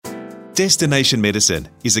Destination Medicine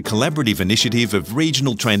is a collaborative initiative of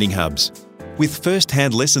regional training hubs. With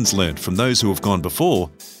first-hand lessons learned from those who have gone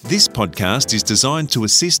before, this podcast is designed to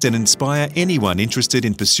assist and inspire anyone interested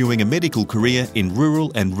in pursuing a medical career in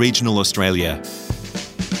rural and regional Australia.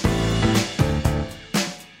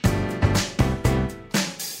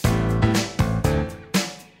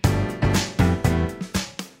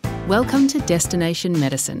 Welcome to Destination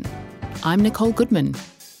Medicine. I'm Nicole Goodman.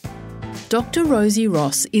 Dr. Rosie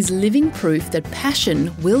Ross is living proof that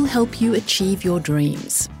passion will help you achieve your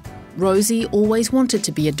dreams. Rosie always wanted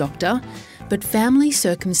to be a doctor, but family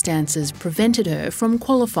circumstances prevented her from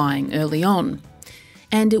qualifying early on.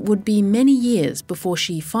 And it would be many years before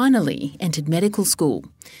she finally entered medical school.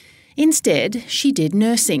 Instead, she did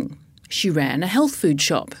nursing. She ran a health food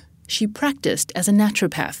shop. She practiced as a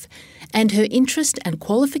naturopath, and her interest and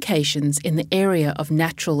qualifications in the area of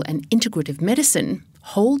natural and integrative medicine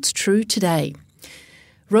holds true today.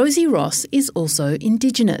 Rosie Ross is also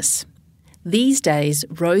Indigenous. These days,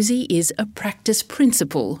 Rosie is a practice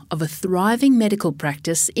principal of a thriving medical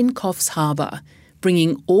practice in Coffs Harbour,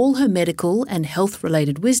 bringing all her medical and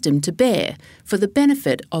health-related wisdom to bear for the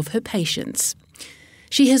benefit of her patients.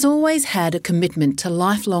 She has always had a commitment to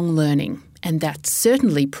lifelong learning, and that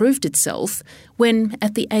certainly proved itself when,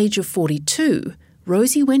 at the age of 42,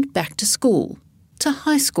 Rosie went back to school, to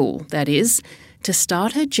high school, that is, to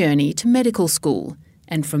start her journey to medical school,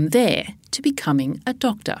 and from there to becoming a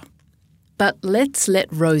doctor. But let's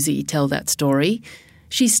let Rosie tell that story.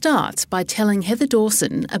 She starts by telling Heather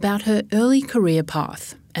Dawson about her early career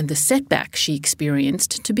path and the setback she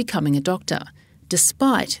experienced to becoming a doctor,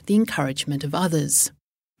 despite the encouragement of others.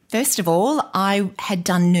 First of all, I had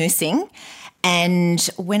done nursing, and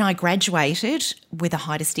when I graduated with a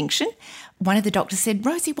high distinction, one of the doctors said,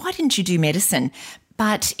 "Rosie, why didn't you do medicine?"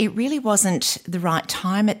 But it really wasn't the right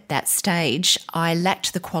time at that stage. I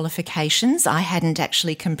lacked the qualifications. I hadn't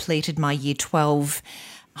actually completed my Year 12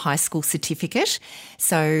 high school certificate,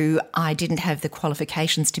 so I didn't have the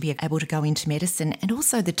qualifications to be able to go into medicine. And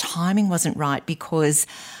also the timing wasn't right because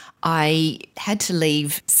I had to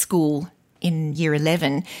leave school in Year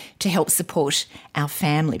 11 to help support our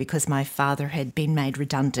family because my father had been made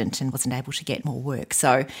redundant and wasn't able to get more work.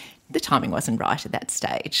 So the timing wasn't right at that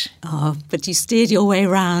stage. Oh, but you steered your way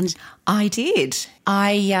around. I did.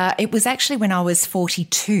 It was actually when I was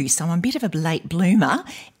 42, so I'm a bit of a late bloomer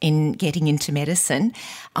in getting into medicine.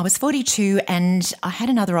 I was 42 and I had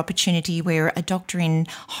another opportunity where a doctor in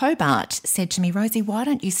Hobart said to me, "Rosie, why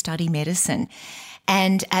don't you study medicine?"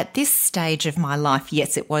 And at this stage of my life,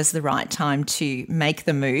 yes, it was the right time to make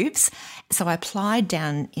the moves. So I applied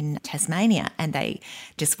down in Tasmania and they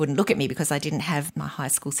just wouldn't look at me because I didn't have my high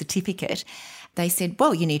school certificate. They said,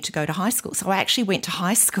 "Well, you need to go to high school." So I actually went to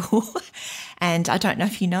high school and I don't know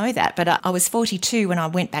if you know that, but I was 42 when I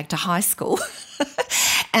went back to high school.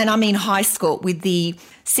 And I mean high school with the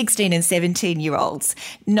 16 and 17-year-olds,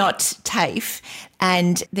 not TAFE.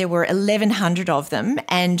 And there were 1,100 of them.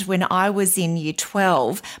 And when I was in Year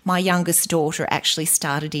 12, my youngest daughter actually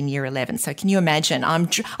started in Year 11. So can you imagine? I'm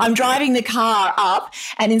driving the car up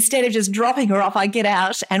and instead of just dropping her off, I get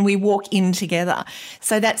out and we walk in together.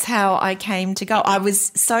 So that's how I came to go. I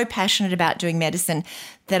was so passionate about doing medicine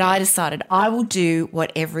that I decided I will do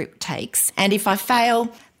whatever it takes. And if I fail,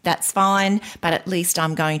 that's fine, but at least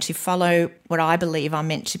I'm going to follow what I believe I'm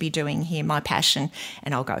meant to be doing here, my passion,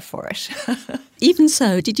 and I'll go for it. Even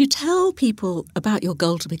so, did you tell people about your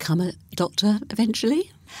goal to become a doctor eventually?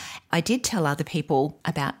 I did tell other people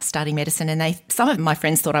about studying medicine, and some of my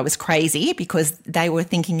friends thought I was crazy because they were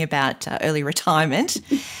thinking about early retirement.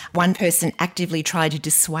 One person actively tried to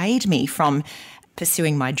dissuade me from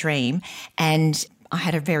pursuing my dream, and I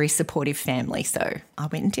had a very supportive family, so I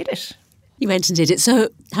went and did it. You went and did it. So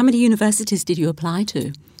how many universities did you apply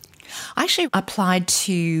to? I actually applied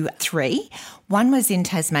to 3. One was in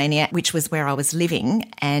Tasmania, which was where I was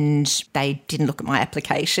living, and they didn't look at my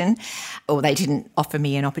application or they didn't offer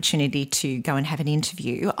me an opportunity to go and have an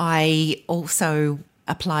interview. I also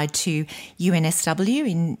applied to UNSW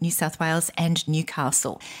in New South Wales and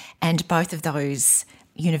Newcastle, and both of those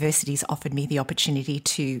universities offered me the opportunity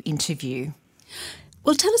to interview.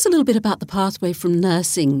 Well, tell us a little bit about the pathway from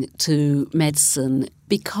nursing to medicine,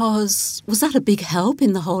 because was that a big help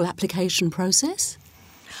in the whole application process?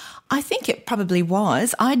 I think it probably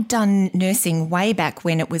was. I'd done nursing way back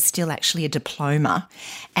when it was still actually a diploma.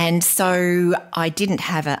 And so I didn't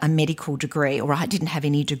have a medical degree, or I didn't have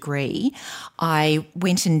any degree. I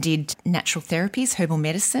went and did natural therapies, herbal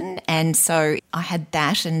medicine. And so I had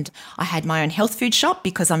that, and I had my own health food shop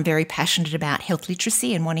because I'm very passionate about health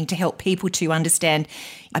literacy and wanting to help people to understand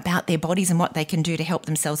about their bodies and what they can do to help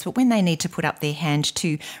themselves, but when they need to put up their hand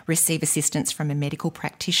to receive assistance from a medical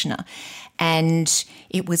practitioner. And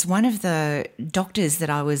it was one of the doctors that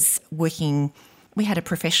I was working, we had a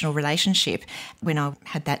professional relationship when I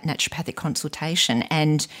had that naturopathic consultation,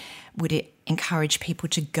 and would encourage people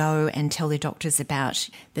to go and tell their doctors about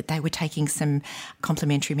that they were taking some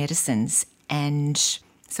complementary medicines. And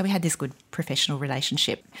so we had this good professional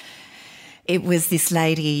relationship. It was this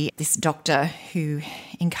lady, this doctor, who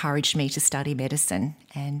encouraged me to study medicine.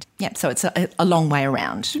 And so it's a long way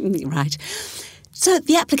around. Right. So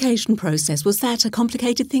the application process, was that a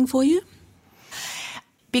complicated thing for you?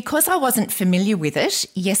 Because I wasn't familiar with it,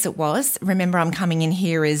 yes, it was. Remember, I'm coming in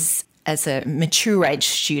here as a mature age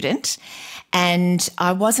student, and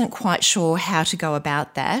I wasn't quite sure how to go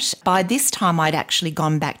about that. By this time, I'd actually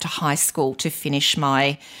gone back to high school to finish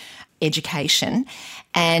my education,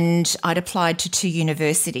 and I'd applied to 2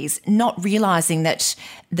 universities, not realising that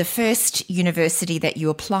the first university that you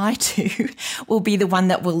apply to will be the one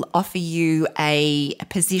that will offer you a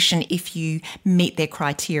position if you meet their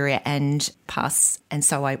criteria and pass. And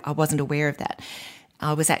so I wasn't aware of that.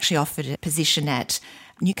 I was actually offered a position at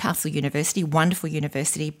Newcastle University, wonderful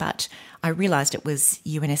university, but I realised it was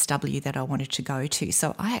UNSW that I wanted to go to.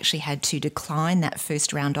 So I actually had to decline that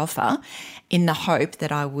first round offer in the hope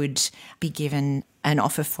that I would be given an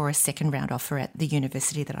offer for a second round offer at the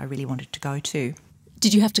university that I really wanted to go to.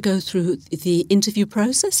 Did you have to go through the interview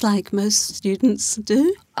process like most students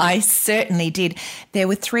do? I certainly did. There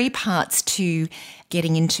were 3 parts to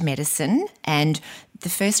getting into medicine, and the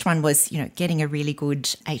first one was, getting a really good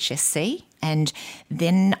HSC. And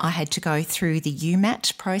then I had to go through the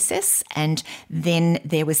UMAT process, and then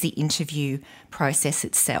there was the interview process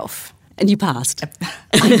itself. And you passed?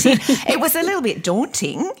 I did. It was a little bit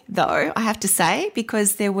daunting, though, I have to say,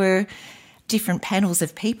 because there were different panels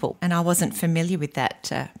of people and I wasn't familiar with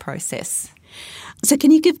that process. So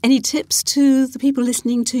can you give any tips to the people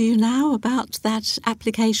listening to you now about that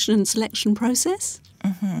application and selection process?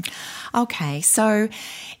 Mm-hmm. Okay, so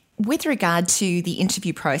with regard to the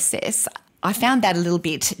interview process, I found that a little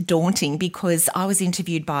bit daunting because I was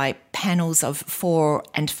interviewed by panels of 4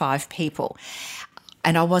 and 5 people,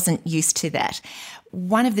 and I wasn't used to that.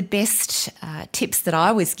 One of the best tips that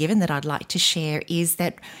I was given that I'd like to share is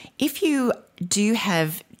that if you do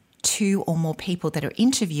have 2 or more people that are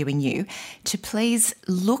interviewing you, to please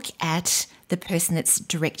look at the person that's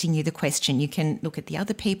directing you the question. You can look at the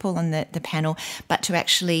other people on the panel, but to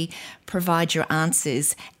actually provide your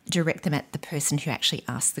answers, direct them at the person who actually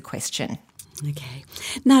asked the question. Okay.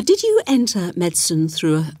 Now, did you enter medicine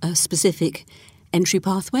through a specific entry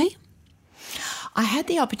pathway? I had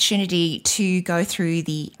the opportunity to go through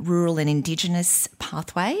the rural and Indigenous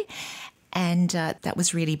pathway, and that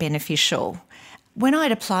was really beneficial. When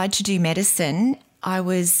I'd applied to do medicine, I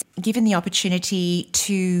was given the opportunity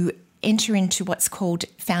to enter into what's called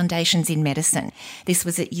Foundations in Medicine. This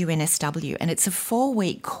was at UNSW, and it's a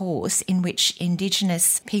 4-week course in which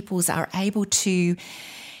Indigenous peoples are able to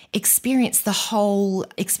experience the whole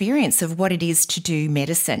experience of what it is to do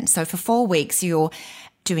medicine. So for 4 weeks, you're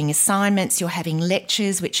doing assignments, you're having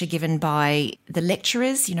lectures which are given by the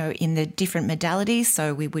lecturers, in the different modalities.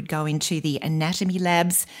 So we would go into the anatomy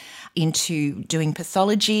labs, into doing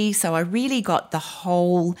pathology. So I really got the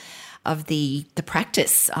whole of the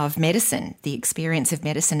practice of medicine, the experience of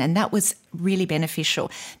medicine, and that was really beneficial.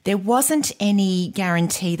 There wasn't any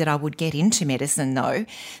guarantee that I would get into medicine, though.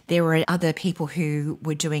 There were other people who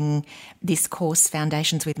were doing this course,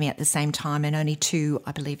 Foundations, with me at the same time, and only 2,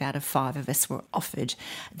 I believe, out of 5 of us were offered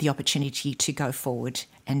the opportunity to go forward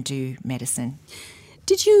and do medicine.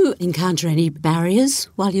 Did you encounter any barriers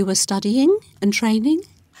while you were studying and training?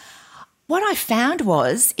 What I found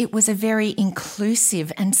was it was a very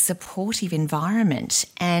inclusive and supportive environment.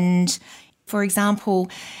 And, for example,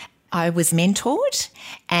 I was mentored,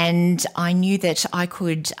 and I knew that I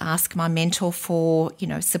could ask my mentor for,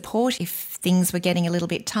 support if things were getting a little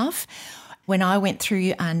bit tough. When I went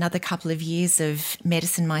through another couple of years of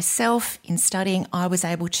medicine myself in studying, I was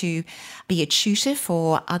able to be a tutor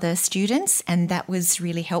for other students, and that was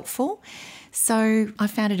really helpful. So I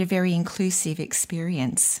found it a very inclusive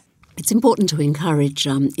experience. It's important to encourage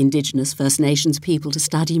Indigenous First Nations people to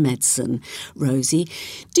study medicine. Rosie,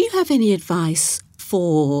 do you have any advice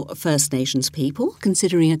for First Nations people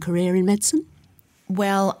considering a career in medicine?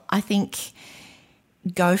 Well, I think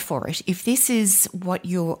go for it. If this is what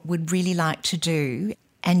you would really like to do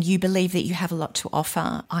and you believe that you have a lot to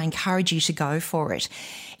offer, I encourage you to go for it.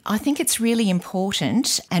 I think it's really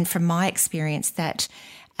important, and from my experience, that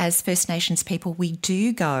as First Nations people, we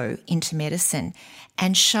do go into medicine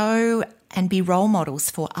and show and be role models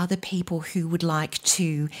for other people who would like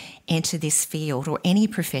to enter this field or any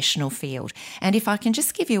professional field. And if I can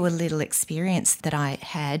just give you a little experience that I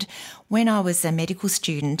had, when I was a medical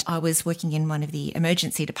student, I was working in one of the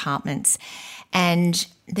emergency departments, and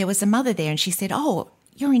there was a mother there, and she said, "Oh,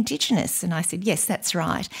 you're Indigenous." And I said, "Yes, that's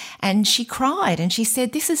right." And she cried and she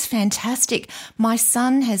said, "This is fantastic. My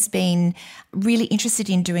son has been really interested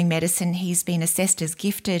in doing medicine. He's been assessed as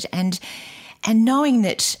gifted. And knowing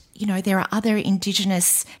that, you know, there are other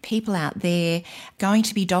Indigenous people out there going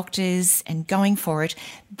to be doctors and going for it,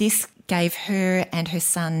 this gave her and her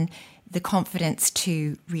son the confidence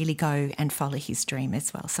to really go and follow his dream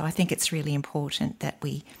as well." So I think it's really important that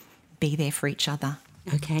we be there for each other.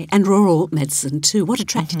 Okay, and rural medicine too. What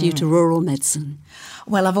attracted you to rural medicine?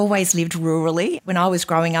 Well, I've always lived rurally. When I was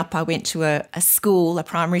growing up, I went to a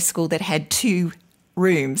primary school that had 2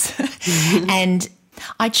 rooms. And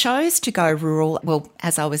I chose to go rural, well,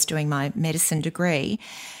 as I was doing my medicine degree,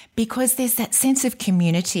 because there's that sense of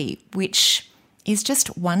community, which is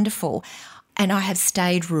just wonderful. And I have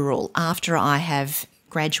stayed rural after I have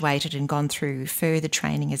graduated and gone through further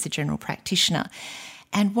training as a general practitioner.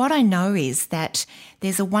 And what I know is that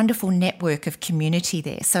there's a wonderful network of community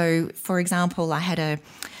there. So, for example, I had a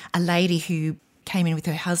lady who came in with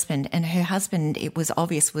her husband, and her husband, it was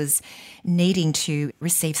obvious, was needing to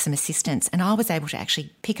receive some assistance. And I was able to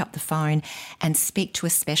actually pick up the phone and speak to a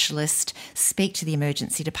specialist, speak to the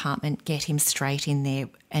emergency department, get him straight in there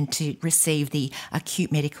and to receive the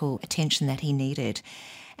acute medical attention that he needed.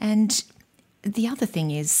 And the other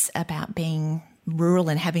thing is about being rural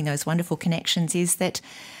and having those wonderful connections is that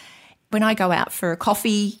when I go out for a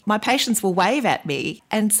coffee, my patients will wave at me.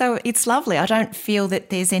 And so it's lovely. I don't feel that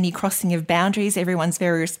there's any crossing of boundaries. Everyone's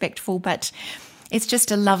very respectful, but it's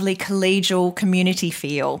just a lovely collegial community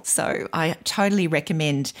feel. So I totally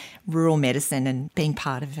recommend rural medicine and being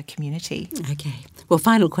part of a community. Okay. Well,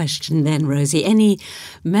 final question then, Rosie. Any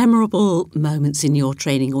memorable moments in your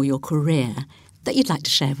training or your career that you'd like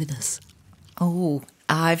to share with us? Oh,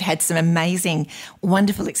 I've had some amazing,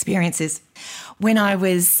 wonderful experiences. When I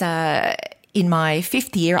was in my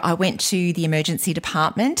 5th year, I went to the emergency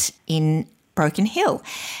department in Broken Hill,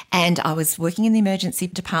 and I was working in the emergency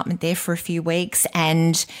department there for a few weeks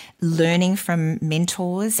and learning from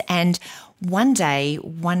mentors. And one day,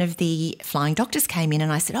 one of the flying doctors came in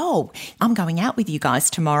and I said, "Oh, I'm going out with you guys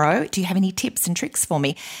tomorrow. Do you have any tips and tricks for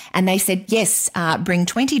me?" And they said, "Yes, bring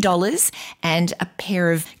 $20 and a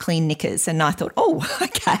pair of clean knickers." And I thought, "Oh,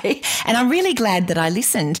 okay." And I'm really glad that I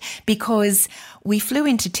listened, because we flew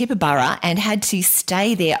into Tibooburra and had to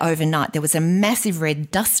stay there overnight. There was a massive red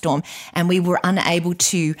dust storm and we were unable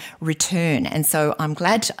to return. And so I'm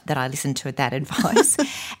glad that I listened to that advice.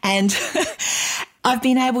 And I've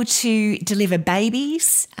been able to deliver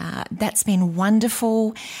babies. That's been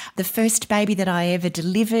wonderful. The first baby that I ever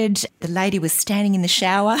delivered, the lady was standing in the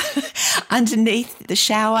shower underneath the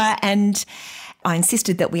shower, and I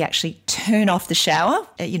insisted that we actually turn off the shower,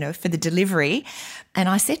 for the delivery. And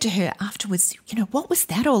I said to her afterwards, "What was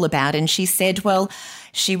that all about?" And she said, well,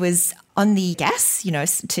 she was on the gas,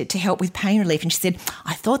 to help with pain relief. And she said,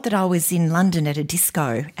 "I thought that I was in London at a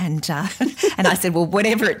disco." And and I said, "Well,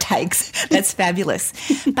 whatever it takes, that's fabulous."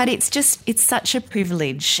 But it's such a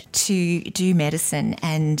privilege to do medicine.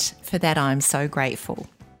 And for that, I'm so grateful.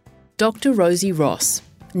 Dr. Rosie Ross,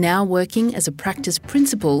 now working as a practice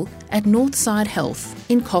principal at Northside Health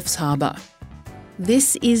in Coffs Harbour.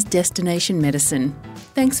 This is Destination Medicine.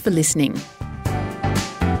 Thanks for listening.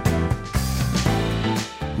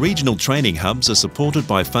 Regional training hubs are supported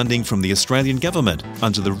by funding from the Australian Government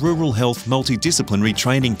under the Rural Health Multidisciplinary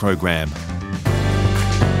Training Program.